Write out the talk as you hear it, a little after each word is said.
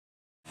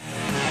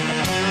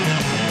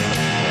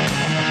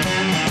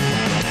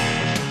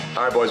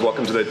boys,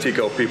 welcome to the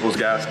TECO People's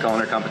Gas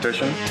Culinary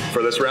Competition.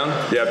 For this round,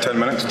 you have 10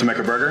 minutes to make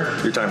a burger.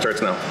 Your time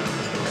starts now.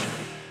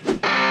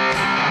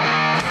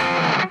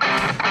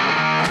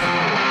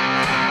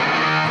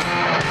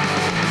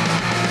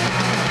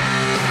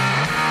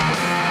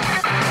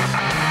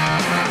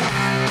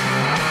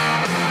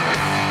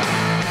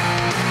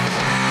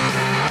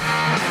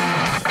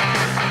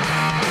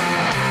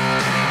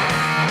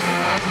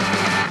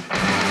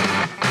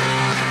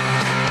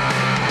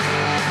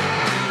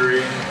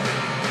 Three,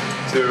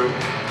 two,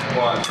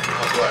 one.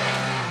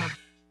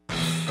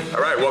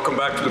 All right, welcome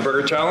back to the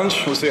burger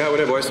challenge. We'll see how we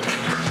did, boys.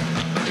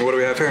 What do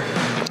we have here?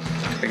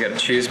 We got a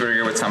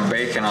cheeseburger with some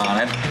bacon on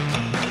it,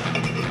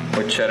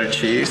 with cheddar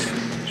cheese.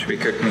 Should be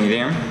cooked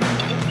medium.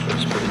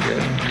 Looks pretty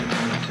good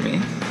to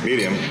me.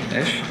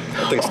 Medium-ish.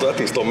 That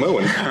thing's still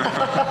mooing.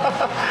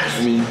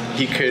 I mean,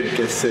 he could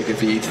get sick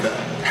if he eats that.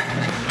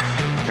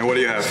 And what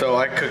do you have? So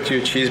I cooked you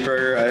a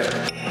cheeseburger.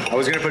 I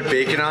was gonna put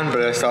bacon on,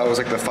 but I saw it was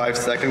like the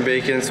 5-second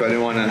bacon, so I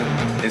didn't want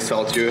to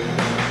insult you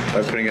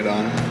by putting it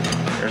on.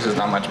 Yours is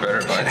not much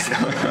better,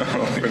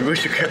 but Maybe we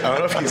should. I don't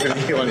know if he's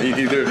gonna want to eat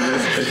either.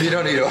 if you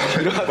don't eat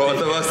both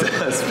of us,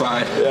 that's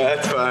fine. Yeah,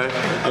 that's fine.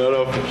 I don't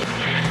know.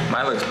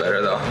 Mine looks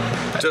better though.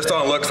 Just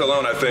on looks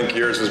alone, I think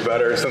yours is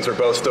better since we're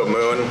both still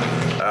mooing.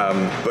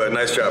 But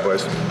nice job,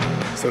 boys.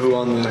 So who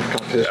won the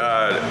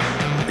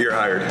competition? You're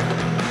hired.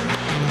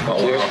 Oh,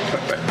 wow.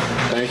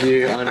 Thank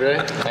you, Andre.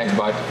 Thanks,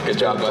 bud. Good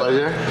job, bud.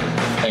 Pleasure.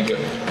 Thank you.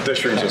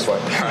 This room's just fine.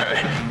 All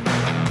right.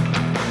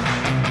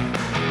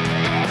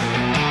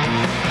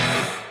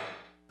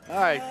 All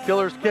right,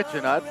 Killer's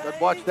Kitchen. I'd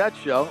watch that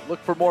show. Look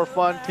for more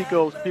fun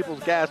TECO's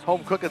People's Gas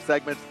home cooking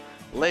segments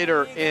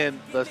later in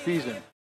the season.